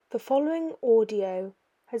The following audio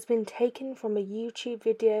has been taken from a YouTube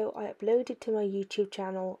video I uploaded to my YouTube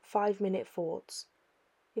channel 5 Minute Thoughts.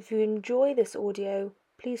 If you enjoy this audio,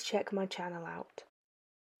 please check my channel out.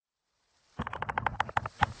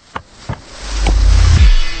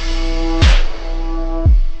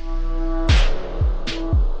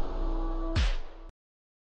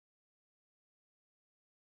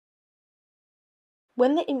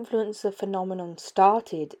 When the influencer phenomenon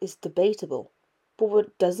started is debatable, but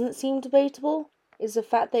what doesn't seem debatable is the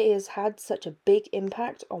fact that it has had such a big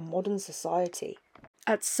impact on modern society.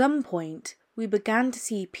 At some point, we began to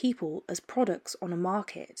see people as products on a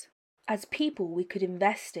market, as people we could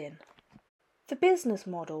invest in. The business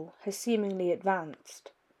model has seemingly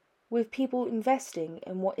advanced, with people investing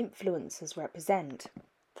in what influencers represent.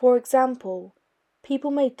 For example,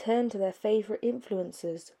 people may turn to their favourite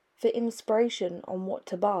influencers for inspiration on what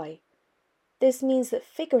to buy. This means that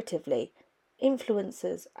figuratively,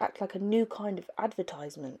 influencers act like a new kind of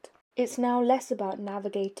advertisement. It's now less about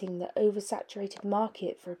navigating the oversaturated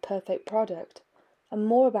market for a perfect product, and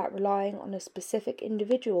more about relying on a specific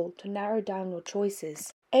individual to narrow down your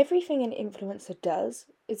choices. Everything an influencer does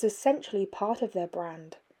is essentially part of their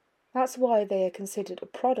brand. That's why they are considered a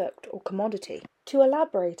product or commodity. To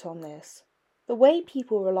elaborate on this, the way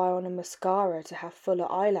people rely on a mascara to have fuller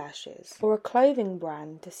eyelashes, or a clothing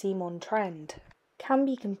brand to seem on trend, can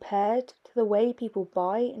be compared to the way people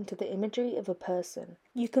buy into the imagery of a person.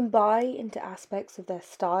 You can buy into aspects of their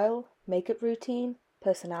style, makeup routine,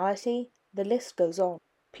 personality, the list goes on.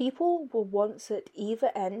 People were once at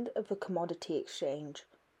either end of the commodity exchange.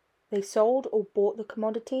 They sold or bought the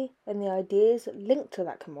commodity and the ideas linked to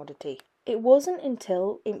that commodity. It wasn't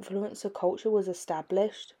until influencer culture was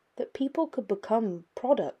established that people could become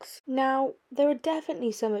products. Now, there are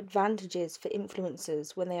definitely some advantages for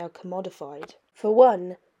influencers when they are commodified. For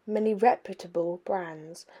one, many reputable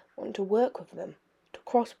brands want to work with them to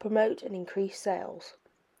cross-promote and increase sales.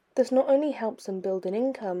 This not only helps them build an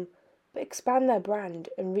income, but expand their brand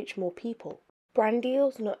and reach more people. Brand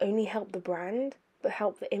deals not only help the brand, but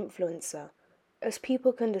help the influencer, as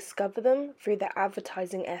people can discover them through their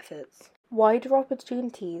advertising efforts. Wider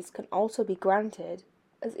opportunities can also be granted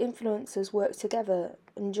as influencers work together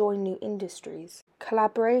and join new industries.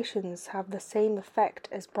 Collaborations have the same effect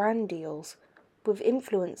as brand deals, with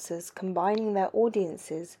influencers combining their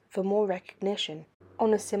audiences for more recognition.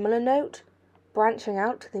 On a similar note, branching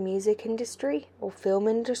out to the music industry or film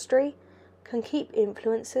industry can keep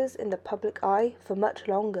influencers in the public eye for much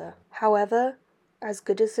longer. However, as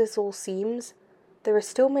good as this all seems, there are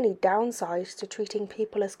still many downsides to treating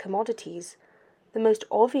people as commodities, the most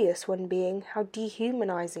obvious one being how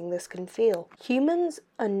dehumanizing this can feel. Humans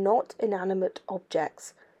are not inanimate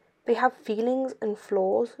objects. They have feelings and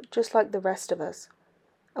flaws just like the rest of us.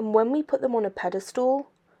 And when we put them on a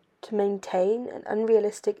pedestal to maintain an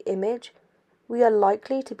unrealistic image, we are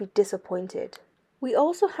likely to be disappointed. We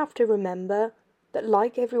also have to remember that,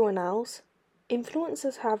 like everyone else,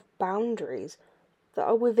 influencers have boundaries that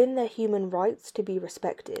are within their human rights to be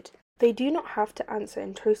respected. They do not have to answer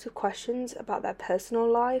intrusive questions about their personal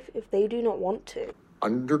life if they do not want to.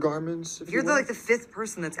 Undergarments? You're the fifth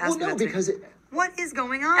person that's asking that. Because what is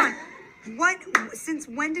going on? Since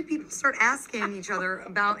when did people start asking each other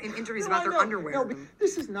about in interviews about their underwear? No,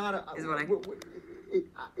 this is not a. Is what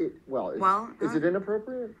I. Is it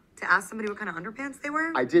inappropriate to ask somebody what kind of underpants they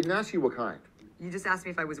wear? I didn't ask you what kind. You just asked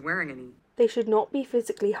me if I was wearing any. They should not be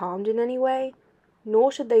physically harmed in any way,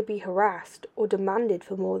 nor should they be harassed or demanded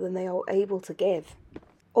for more than they are able to give.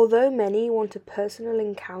 Although many want a personal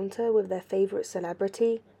encounter with their favourite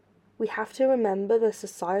celebrity, we have to remember the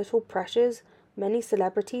societal pressures many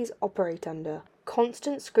celebrities operate under.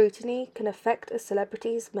 Constant scrutiny can affect a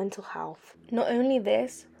celebrity's mental health. Not only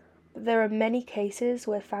this, but there are many cases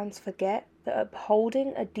where fans forget that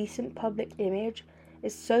upholding a decent public image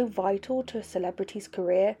is so vital to a celebrity's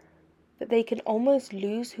career that they can almost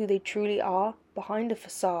lose who they truly are behind a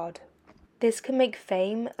facade. This can make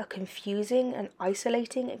fame a confusing and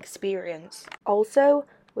isolating experience. Also,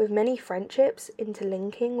 with many friendships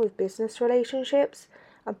interlinking with business relationships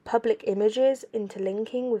and public images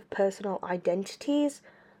interlinking with personal identities,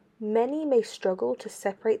 many may struggle to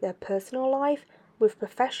separate their personal life with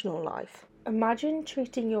professional life. Imagine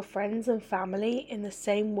treating your friends and family in the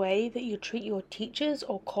same way that you treat your teachers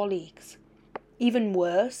or colleagues. Even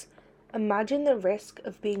worse, imagine the risk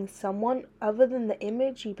of being someone other than the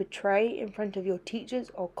image you portray in front of your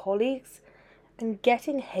teachers or colleagues, and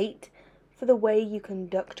getting hate for the way you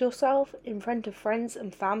conduct yourself in front of friends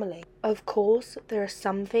and family. Of course, there are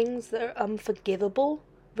some things that are unforgivable,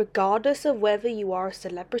 regardless of whether you are a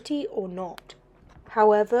celebrity or not.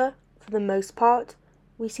 However, for the most part,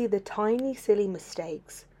 we see the tiny silly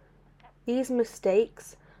mistakes. These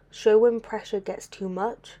mistakes show when pressure gets too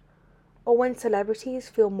much, or when celebrities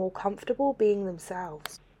feel more comfortable being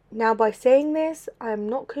themselves. Now, by saying this, I am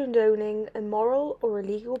not condoning immoral or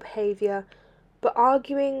illegal behaviour, but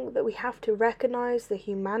arguing that we have to recognise the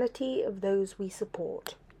humanity of those we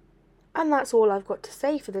support. And that's all I've got to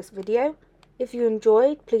say for this video. If you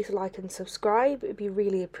enjoyed, please like and subscribe, it'd be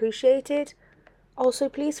really appreciated. Also,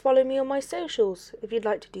 please follow me on my socials if you'd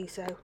like to do so.